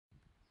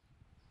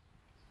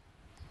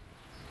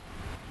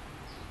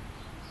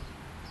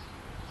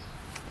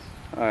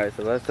Alright,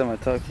 so last time I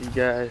talked to you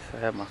guys, I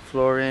had my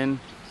floor in.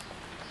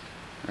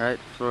 Alright,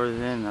 floor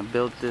is in. I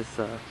built this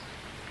it's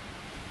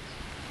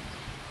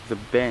a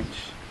bench,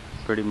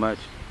 pretty much,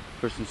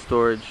 for some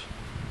storage.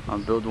 I'll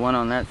build one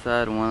on that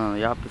side and one on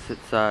the opposite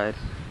side,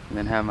 and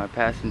then have my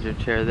passenger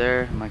chair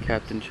there, my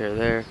captain chair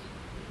there.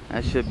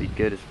 That should be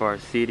good as far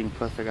as seating,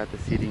 plus I got the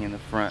seating in the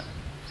front.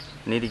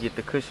 I need to get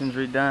the cushions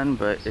redone,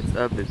 but it's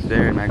up, it's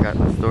there, and I got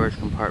my storage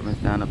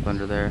compartments down up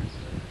under there,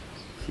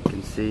 as you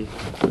can see.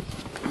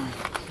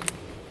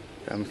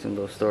 Got me some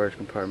little storage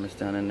compartments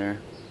down in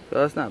there, so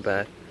that's not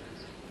bad.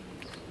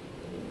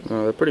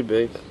 They're pretty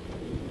big.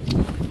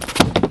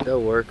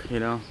 They'll work,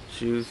 you know,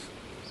 shoes,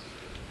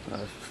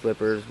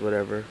 slippers,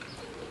 whatever.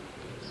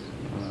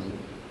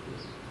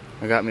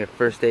 I got me a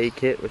first aid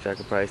kit, which I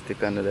could probably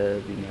stick under there,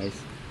 it'd be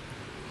nice.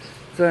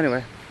 So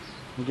anyway,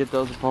 we'll get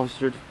those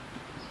upholstered.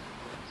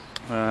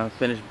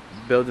 Finish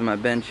building my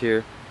bench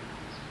here,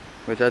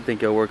 which I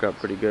think it'll work out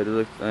pretty good. It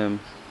looks,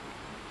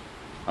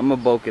 I'm gonna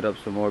bulk it up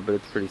some more, but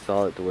it's pretty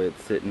solid the way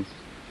it's sitting.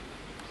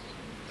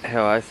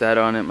 Hell, I sat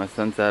on it, my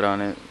son sat on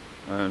it,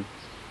 and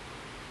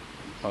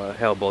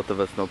hell, both of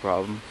us, no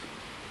problems.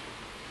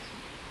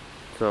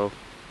 So,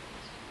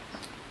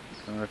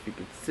 if you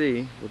could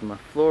see, with my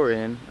floor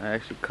in, I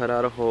actually cut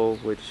out a hole,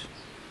 which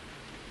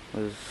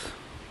was,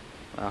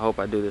 I hope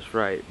I do this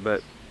right,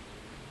 but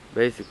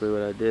basically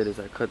what I did is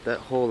I cut that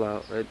hole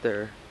out right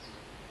there,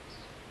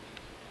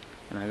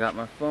 and I got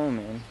my foam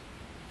in,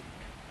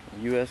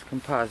 US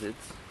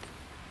Composites,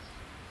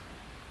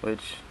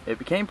 which it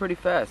became pretty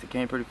fast. It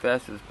came pretty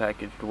fast. It was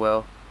packaged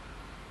well.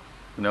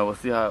 You know, we'll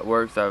see how it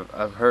works.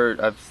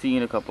 I've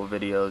seen a couple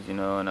videos, you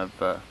know, and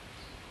I've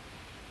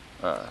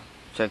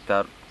checked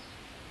out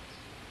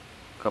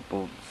a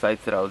couple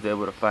sites that I was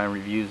able to find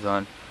reviews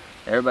on.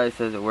 Everybody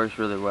says it works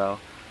really well.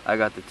 I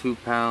got the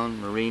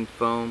 2-pound marine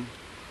foam,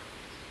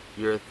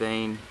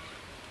 urethane,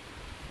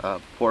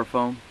 pour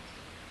foam.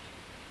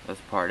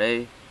 That's part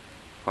A.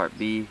 Part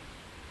B,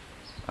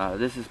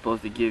 this is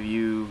supposed to give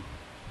you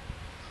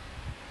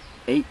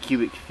 8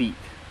 cubic feet.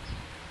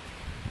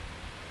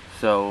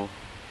 So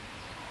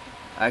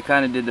I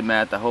kind of did the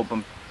math. I hope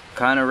I'm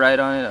kind of right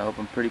on it. I hope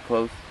I'm pretty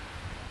close.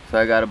 So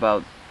I got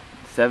about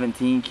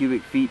 17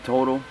 cubic feet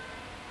total.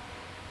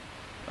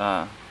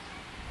 So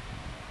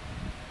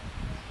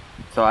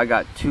I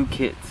got 2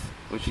 kits,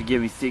 which would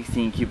give me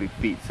 16 cubic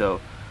feet.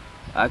 So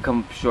I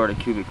come short a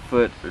cubic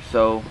foot or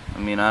so. I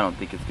mean, I don't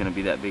think it's going to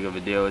be that big of a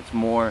deal. It's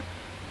more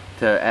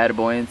to add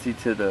buoyancy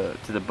to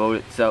the boat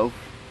itself.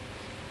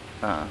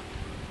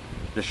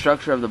 The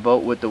structure of the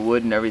boat with the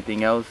wood and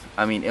everything else,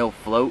 I mean, it'll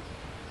float.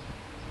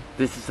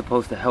 This is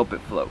supposed to help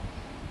it float.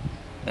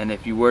 And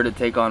if you were to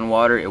take on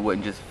water, it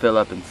wouldn't just fill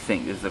up and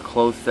sink. This is a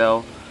closed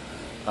cell.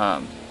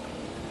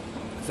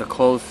 It's a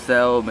closed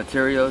cell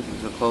materials.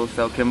 It's a closed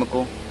cell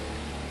chemical.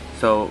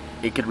 So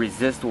it could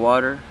resist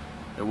water.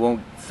 It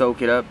won't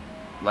soak it up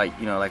like,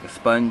 you know, like a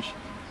sponge.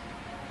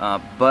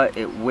 But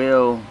it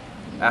will,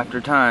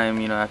 after time,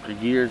 you know, after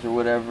years or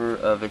whatever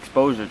of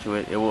exposure to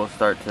it, it will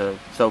start to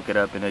soak it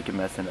up and it can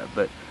mess it up.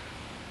 But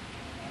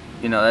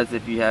you know, that's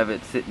if you have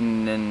it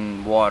sitting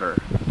in water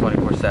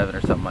 24/7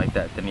 or something like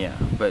that, then yeah.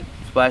 But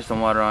splash some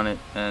water on it,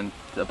 and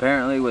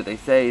apparently what they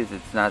say is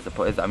it's not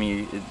supposed, I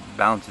mean, it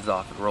bounces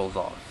off, it rolls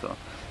off, so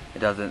it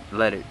doesn't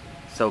let it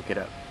soak it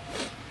up.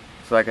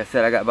 So like I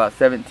said, I got about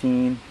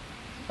 17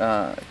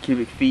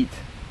 cubic feet,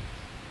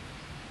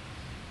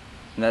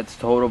 and that's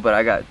total. But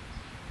I got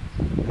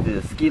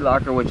the ski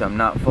locker, which I'm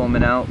not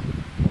foaming out,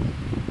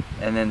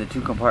 and then the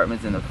 2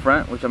 compartments in the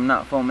front, which I'm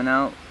not foaming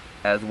out,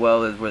 as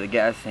well as where the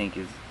gas tank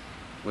is,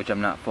 which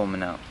I'm not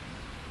foaming out.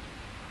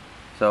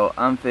 So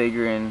I'm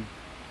figuring,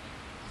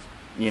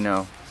 you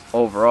know,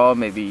 overall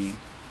maybe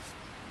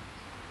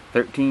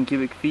 13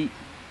 cubic feet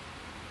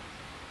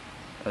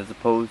as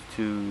opposed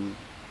to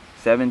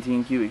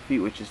 17 cubic feet,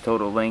 which is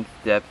total length,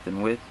 depth,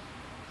 and width.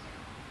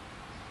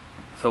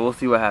 So we'll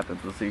see what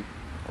happens.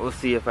 We'll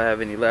see if I have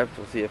any left.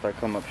 We'll see if I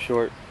come up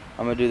short.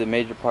 I'm gonna do the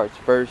major parts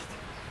first.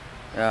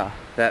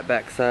 That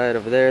back side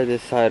over there,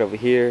 this side over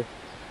here.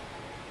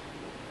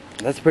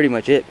 That's pretty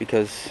much it,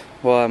 because,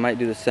 well, I might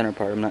do the center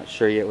part. I'm not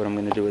sure yet what I'm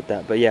gonna do with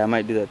that, but yeah, I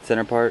might do that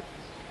center part,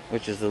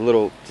 which is a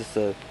little, just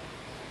a,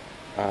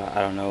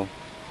 I don't know,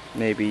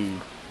 maybe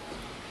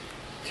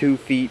 2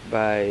 feet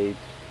by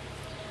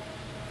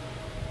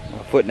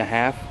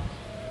 1.5 feet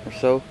or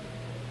so.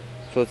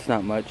 So it's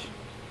not much.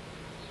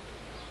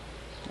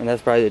 And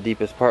that's probably the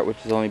deepest part,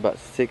 which is only about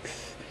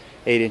 6-8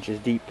 inches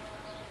deep.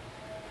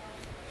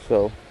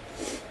 So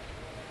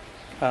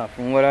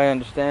from what I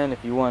understand,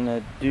 if you want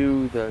to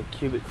do the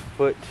cubic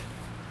foot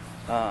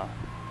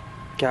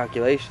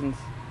calculations,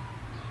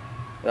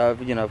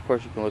 you know, of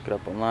course you can look it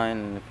up online,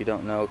 and if you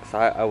don't know, because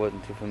I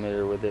wasn't too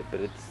familiar with it, but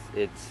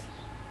it's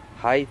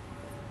height,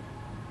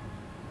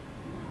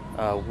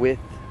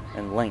 width,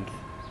 and length.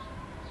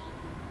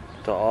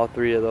 So all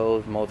 3 of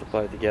those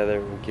multiplied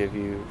together will give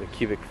you the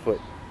cubic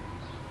foot.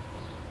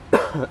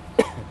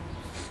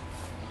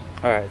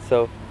 Alright,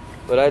 so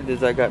what I did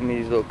is I got me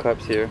these little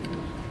cups here.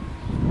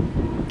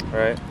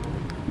 Alright,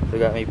 so I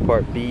got me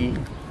part B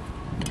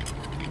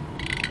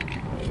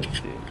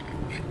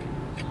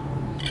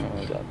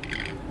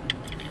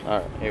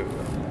Alright, here we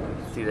go.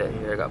 See that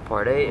here, I got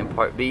part A and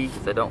part B,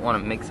 because I don't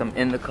want to mix them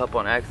in the cup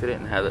on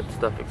accident and have that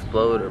stuff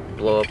explode or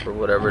blow up or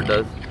whatever it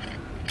does.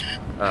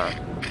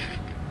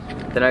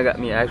 Then I got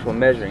me an actual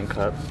measuring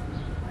cup.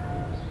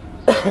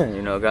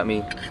 You know, got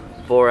me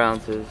 4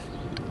 ounces.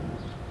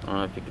 I don't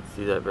know if you can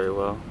see that very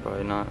well,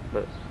 probably not,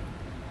 but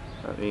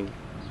got me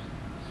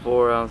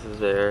 4 ounces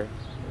there,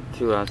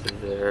 2 ounces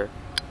there,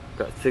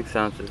 got 6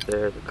 ounces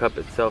there. The cup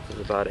itself is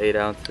about 8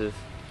 ounces.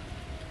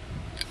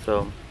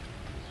 So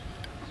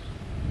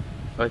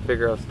I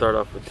figure I'll start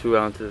off with 2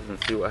 ounces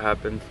and see what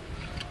happens.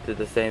 Do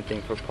the same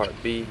thing for part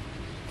B,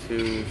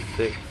 2,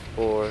 6,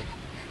 4,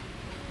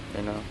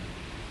 you know.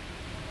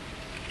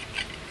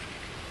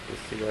 You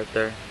see right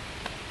there.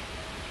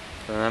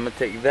 So I'm gonna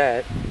take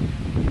that,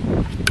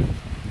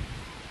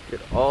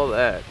 get all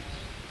that,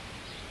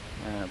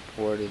 and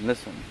pour it in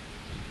this one.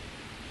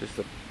 Just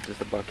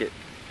a bucket.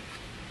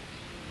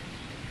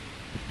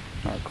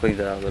 I'll clean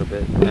that out a little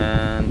bit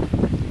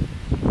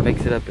and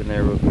mix it up in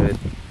there real good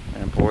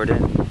and pour it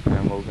in,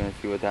 and we're gonna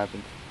see what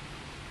happens.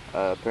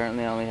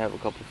 Apparently I only have a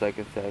couple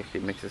seconds to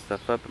actually mix this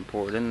stuff up and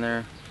pour it in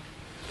there.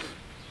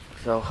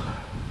 So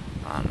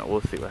I don't know,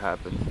 we'll see what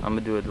happens. I'm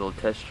gonna do a little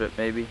test strip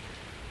maybe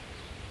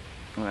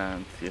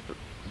and see if it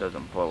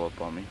doesn't blow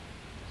up on me.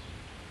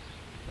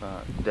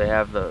 They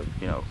have the,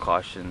 you know,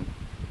 caution,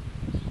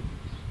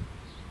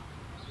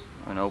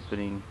 an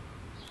opening,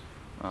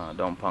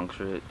 don't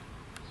puncture it,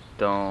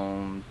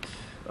 don't,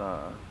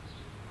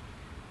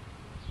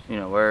 you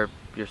know, wear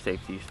your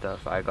safety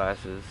stuff,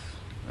 eyeglasses,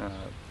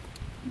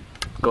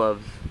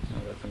 gloves. I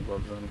got some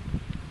gloves on,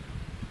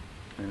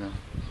 you know.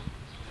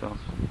 So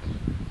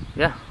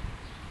yeah.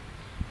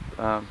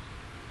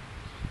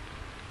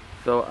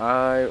 So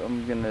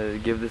I'm gonna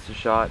give this a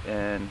shot,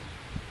 and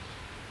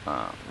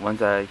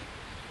once I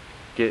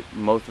get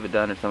most of it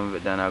done or some of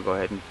it done, I'll go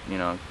ahead and, you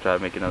know, try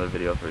to make another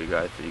video for you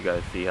guys so you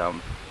guys see how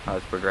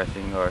it's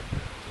progressing, or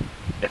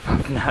if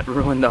I've not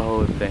ruined the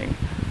whole thing.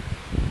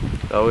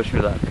 So wish me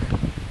luck.